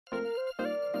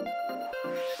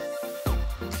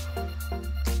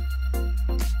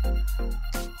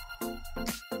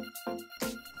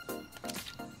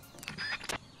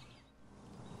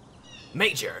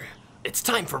Major, it's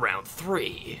time for round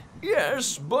 3.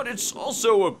 Yes, but it's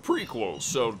also a prequel,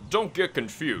 so don't get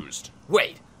confused.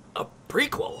 Wait, a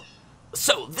prequel?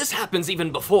 So this happens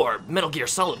even before Metal Gear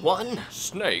Solid 1?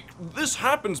 Snake, this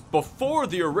happens before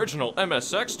the original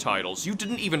MSX titles you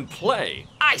didn't even play.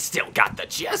 I still got the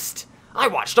gist. I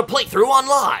watched a playthrough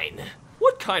online.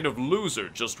 What kind of loser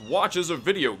just watches a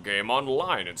video game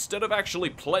online instead of actually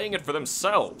playing it for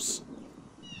themselves?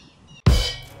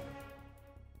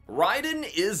 Raiden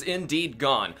is indeed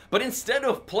gone, but instead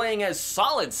of playing as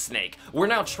Solid Snake, we're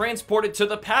now transported to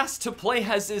the past to play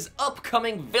as his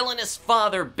upcoming villainous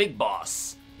father, Big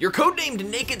Boss. You're codenamed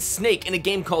Naked Snake in a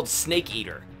game called Snake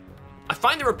Eater. I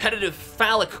find the repetitive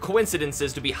phallic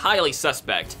coincidences to be highly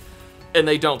suspect, and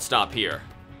they don't stop here.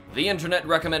 The internet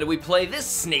recommended we play this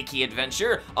snaky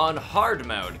adventure on hard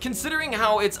mode, considering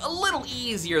how it's a little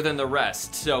easier than the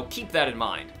rest, so keep that in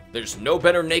mind. There's no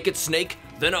better Naked Snake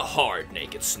than a hard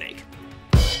Naked Snake.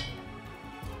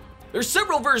 There's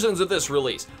several versions of this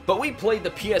release, but we played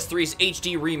the PS3's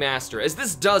HD remaster, as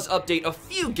this does update a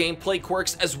few gameplay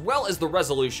quirks as well as the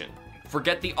resolution.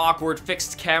 Forget the awkward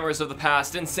fixed cameras of the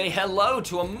past and say hello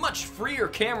to a much freer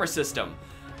camera system.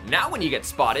 Now when you get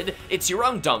spotted, it's your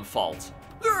own dumb fault.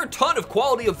 There are a ton of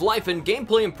quality of life and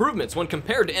gameplay improvements when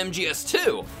compared to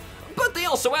MGS2, but they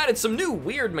also added some new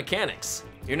weird mechanics.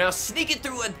 You're now sneaking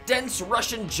through a dense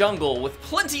Russian jungle with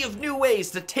plenty of new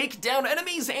ways to take down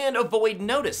enemies and avoid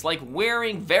notice, like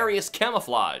wearing various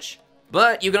camouflage.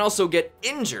 But you can also get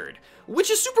injured, which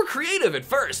is super creative at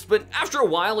first, but after a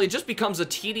while it just becomes a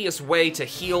tedious way to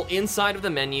heal inside of the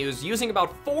menus, using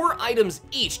about 4 items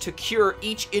each to cure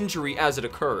each injury as it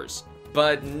occurs.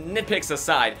 But nitpicks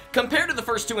aside, compared to the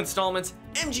first 2 installments,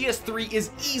 MGS3 is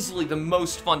easily the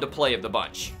most fun to play of the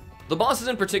bunch. The bosses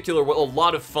in particular were a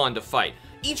lot of fun to fight,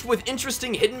 each with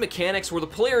interesting hidden mechanics where the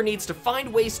player needs to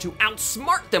find ways to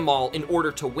outsmart them all in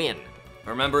order to win.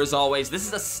 Remember, as always, this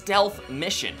is a stealth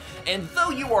mission, and though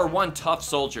you are one tough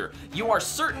soldier, you are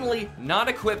certainly not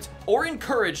equipped or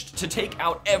encouraged to take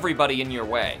out everybody in your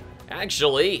way.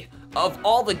 Actually, of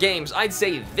all the games, I'd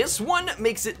say this one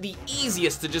makes it the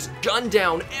easiest to just gun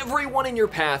down everyone in your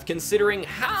path, considering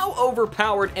how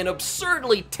overpowered and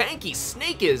absurdly tanky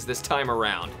Snake is this time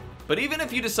around. But even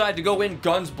if you decide to go in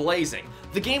guns blazing,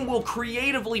 the game will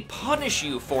creatively punish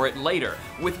you for it later,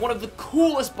 with one of the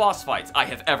coolest boss fights I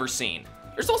have ever seen.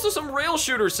 There's also some rail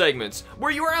shooter segments,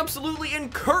 where you are absolutely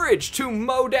encouraged to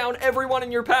mow down everyone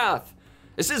in your path.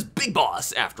 This is Big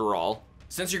Boss, after all.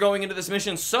 Since you're going into this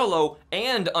mission solo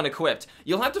and unequipped,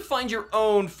 you'll have to find your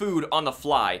own food on the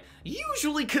fly,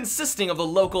 usually consisting of the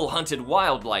local hunted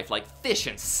wildlife like fish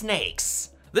and snakes.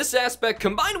 This aspect,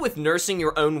 combined with nursing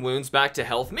your own wounds back to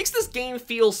health, makes this game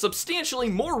feel substantially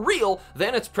more real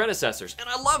than its predecessors, and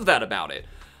I love that about it.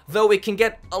 Though it can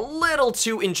get a little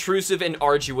too intrusive and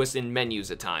arduous in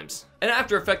menus at times. An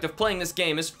after effect of playing this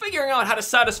game is figuring out how to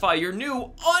satisfy your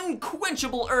new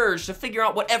unquenchable urge to figure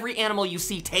out what every animal you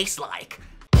see tastes like.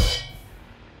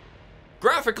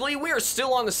 Graphically, we are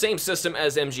still on the same system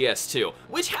as MGS2,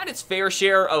 which had its fair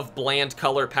share of bland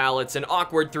color palettes and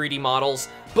awkward 3D models,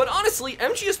 but honestly,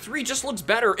 MGS3 just looks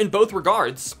better in both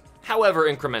regards, however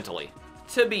incrementally.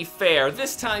 To be fair,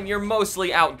 this time you're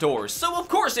mostly outdoors, so of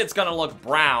course it's gonna look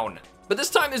brown. But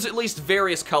this time there's at least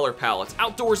various color palettes,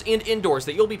 outdoors and indoors,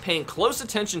 that you'll be paying close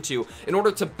attention to in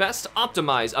order to best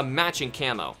optimize a matching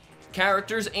camo.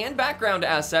 Characters and background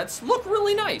assets look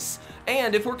really nice,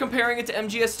 and if we're comparing it to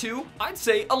MGS2, I'd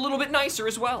say a little bit nicer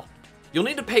as well. You'll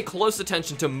need to pay close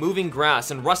attention to moving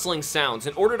grass and rustling sounds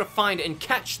in order to find and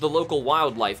catch the local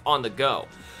wildlife on the go.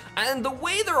 And the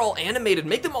way they're all animated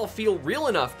make them all feel real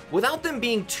enough without them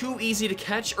being too easy to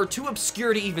catch or too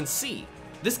obscure to even see.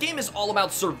 This game is all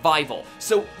about survival,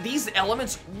 so these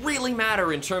elements really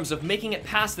matter in terms of making it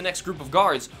past the next group of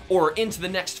guards or into the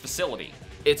next facility.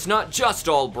 It's not just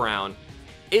all brown,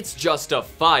 it's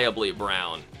justifiably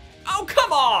brown. Oh,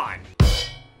 come on!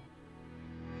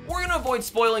 We're gonna avoid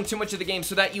spoiling too much of the game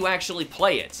so that you actually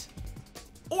play it.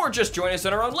 Or just join us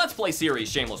in our own Let's Play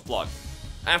series, shameless plug.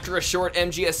 After a short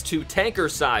MGS2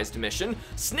 tanker-sized mission,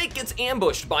 Snake gets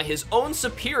ambushed by his own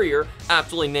superior,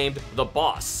 aptly named the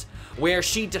Boss, where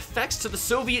she defects to the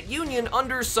Soviet Union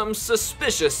under some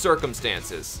suspicious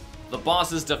circumstances. The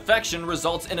Boss's defection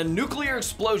results in a nuclear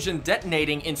explosion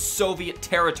detonating in Soviet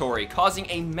territory, causing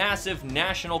a massive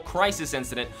national crisis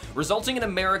incident, resulting in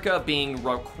America being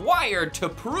required to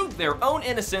prove their own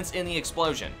innocence in the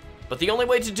explosion. But the only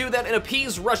way to do that and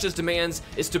appease Russia's demands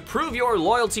is to prove your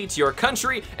loyalty to your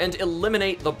country and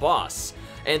eliminate the Boss.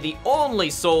 and the only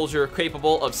soldier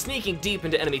capable of sneaking deep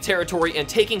into enemy territory and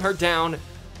taking her down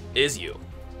is you.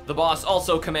 The boss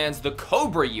also commands the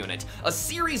Cobra unit, a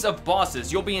series of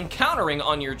bosses you'll be encountering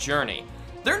on your journey.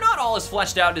 They're not all as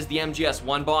fleshed out as the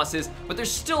MGS1 bosses, but they're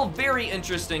still very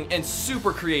interesting and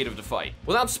super creative to fight.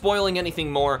 Without spoiling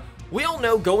anything more, we all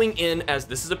know going in, as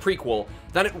this is a prequel,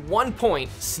 that at one point,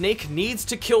 Snake needs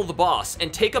to kill the boss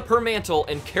and take up her mantle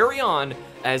and carry on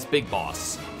as Big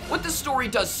Boss. What this story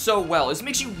does so well is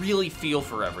makes you really feel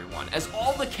for everyone, as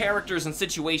all the characters and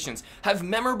situations have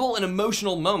memorable and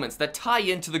emotional moments that tie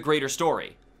into the greater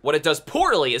story. What it does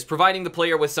poorly is providing the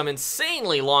player with some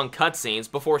insanely long cutscenes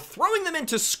before throwing them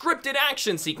into scripted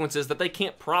action sequences that they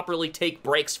can't properly take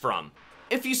breaks from.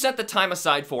 If you set the time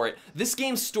aside for it, this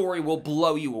game's story will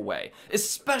blow you away,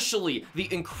 especially the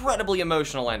incredibly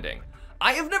emotional ending.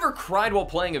 I have never cried while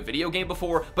playing a video game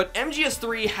before, but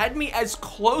MGS3 had me as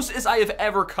close as I have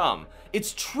ever come.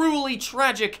 It's truly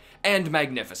tragic and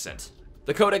magnificent.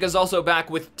 The codec is also back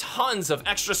with tons of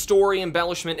extra story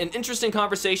embellishment and interesting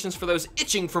conversations for those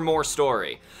itching for more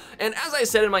story. And as I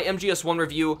said in my MGS1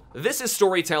 review, this is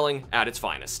storytelling at its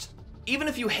finest. Even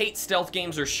if you hate stealth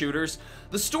games or shooters,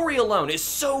 the story alone is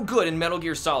so good in Metal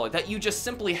Gear Solid that you just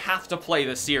simply have to play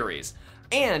the series.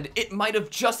 And it might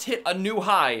have just hit a new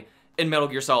high in Metal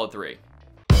Gear Solid 3.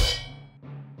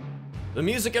 The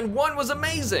music in 1 was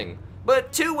amazing,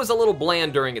 but 2 was a little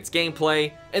bland during its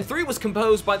gameplay, and 3 was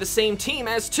composed by the same team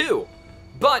as 2,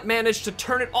 but managed to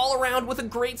turn it all around with a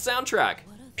great soundtrack.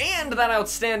 And that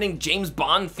outstanding James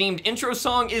Bond themed intro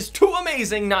song is too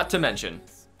amazing not to mention.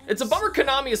 It's a bummer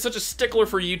Konami is such a stickler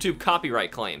for YouTube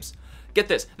copyright claims. Get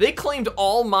this, they claimed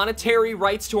all monetary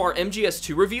rights to our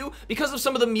MGS2 review because of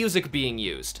some of the music being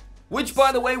used. Which,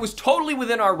 by the way, was totally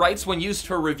within our rights when used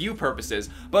for review purposes,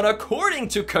 but according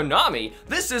to Konami,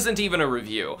 this isn't even a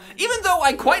review, even though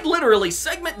I quite literally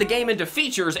segment the game into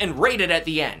features and rate it at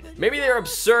the end. Maybe their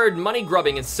absurd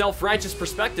money-grubbing and self-righteous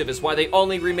perspective is why they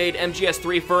only remade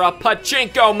MGS3 for a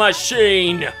pachinko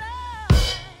machine!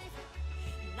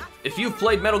 If you've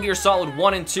played Metal Gear Solid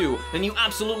 1 and 2, then you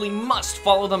absolutely must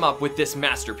follow them up with this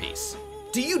masterpiece.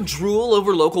 Do you drool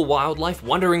over local wildlife,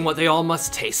 wondering what they all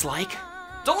must taste like?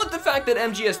 Don't let the fact that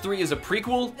MGS3 is a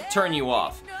prequel turn you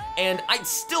off. And I'd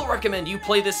still recommend you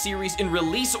play this series in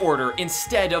release order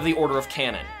instead of the order of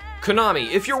canon. Konami,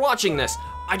 if you're watching this,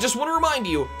 I just want to remind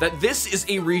you that this is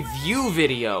a review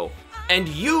video, and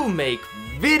you make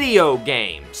video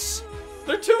games.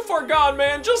 They're too far gone,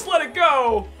 man. Just let it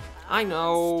go. I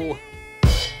know.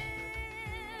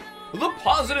 The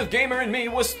positive gamer in me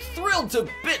was thrilled to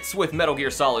bits with Metal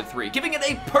Gear Solid 3, giving it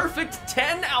a perfect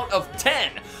 10 out of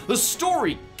 10. The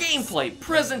story, gameplay,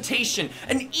 presentation,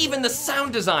 and even the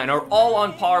sound design are all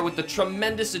on par with the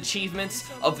tremendous achievements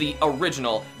of the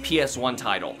original PS1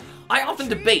 title. I often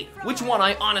debate which one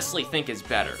I honestly think is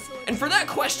better. And for that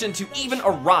question to even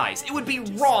arise, it would be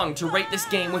wrong to rate this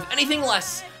game with anything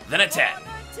less than a 10.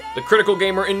 The critical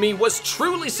gamer in me was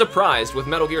truly surprised with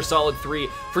Metal Gear Solid 3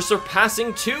 for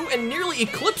surpassing 2 and nearly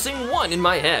eclipsing 1 in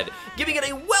my head, giving it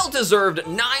a well-deserved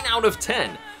 9 out of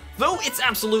 10. Though it's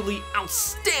absolutely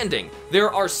outstanding,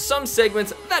 there are some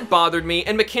segments that bothered me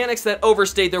and mechanics that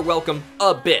overstayed their welcome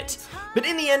a bit. But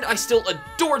in the end, I still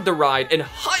adored the ride and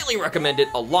highly recommend it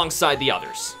alongside the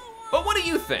others. But what do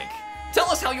you think?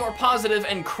 Tell us how your positive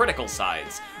and critical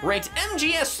sides. Rate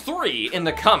MGS3 in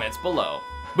the comments below.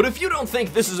 But if you don't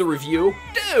think this is a review,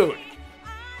 dude,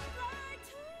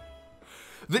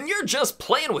 then you're just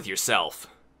playing with yourself.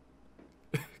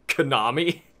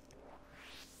 Konami.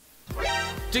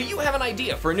 Do you have an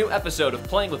idea for a new episode of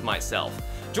Playing With Myself?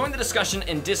 Join the discussion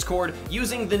in Discord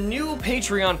using the new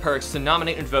Patreon perks to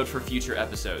nominate and vote for future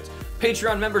episodes.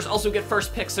 Patreon members also get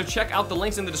first picks, so check out the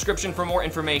links in the description for more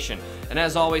information. And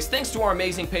as always, thanks to our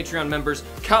amazing Patreon members,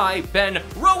 Kai, Ben,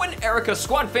 Rowan, Erica,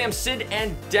 Squad Fam, Sid,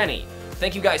 and Denny.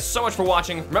 Thank you guys so much for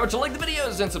watching. Remember to like the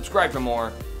videos and subscribe for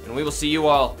more. And we will see you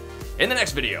all in the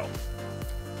next video.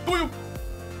 Boop!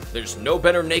 There's no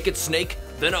better naked snake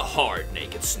than a hard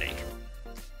naked snake.